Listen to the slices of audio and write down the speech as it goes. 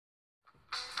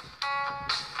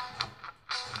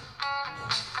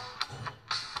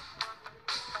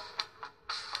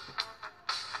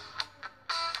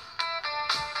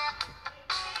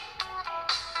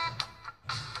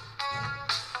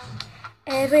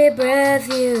Every breath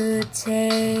you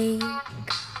take,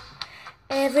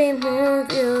 every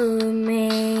move you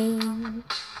make,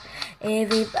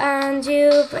 every bond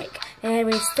you break,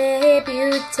 every step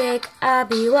you take, I'll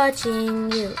be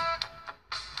watching you.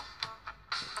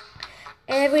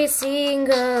 Every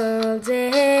single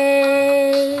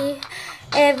day,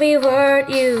 every word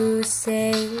you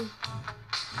say,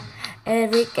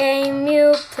 every game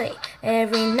you play,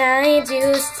 every night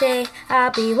you stay,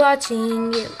 I'll be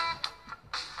watching you.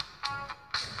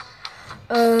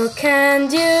 Oh, can't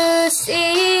you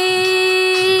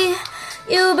see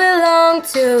you belong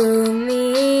to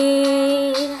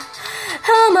me?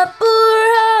 How my poor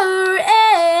heart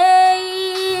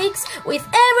aches with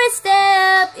every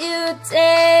step you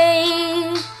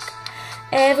take,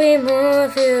 every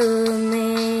move you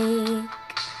make,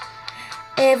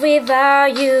 every vow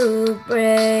you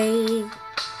break,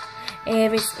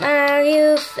 every smile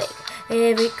you fake,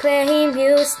 every claim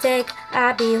you stake,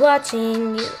 I'll be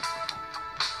watching you.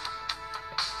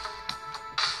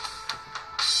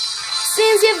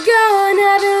 Since you've gone,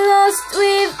 I've been lost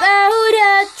without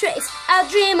a trace. I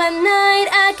dream at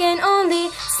night, I can only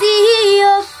see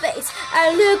your face.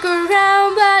 I look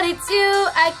around, but it's you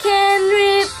I can't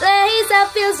replace. I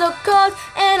feel so cold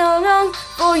and I long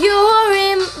for your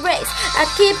embrace. I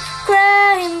keep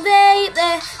crying,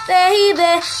 baby,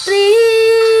 baby,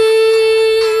 please.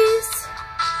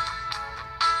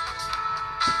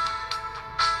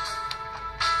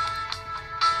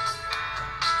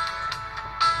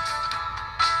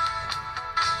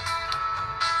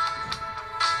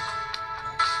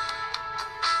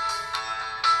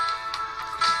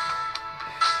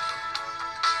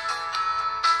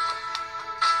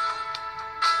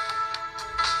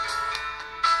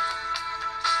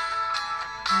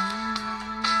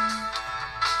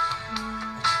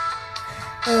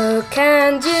 Oh,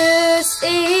 can't you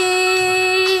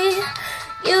see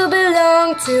you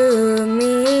belong to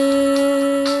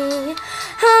me?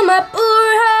 How my poor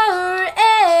heart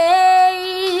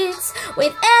aches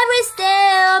with every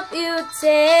step you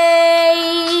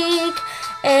take,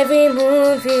 every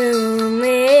move you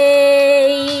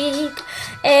make,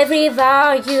 every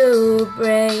vow you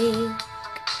break,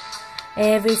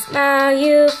 every smile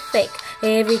you fake,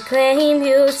 every claim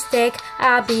you stake,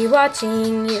 I'll be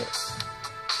watching you.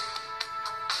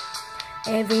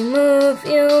 Every move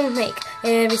you make,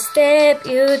 every step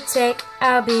you take,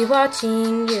 I'll be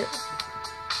watching you.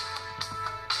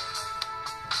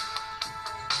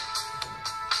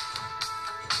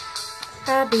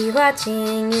 I'll be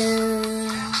watching you.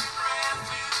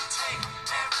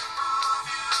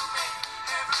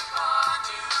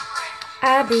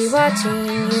 I'll be watching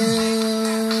you.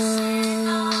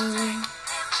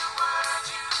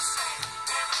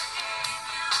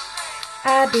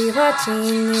 I'll be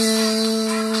watching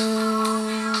you.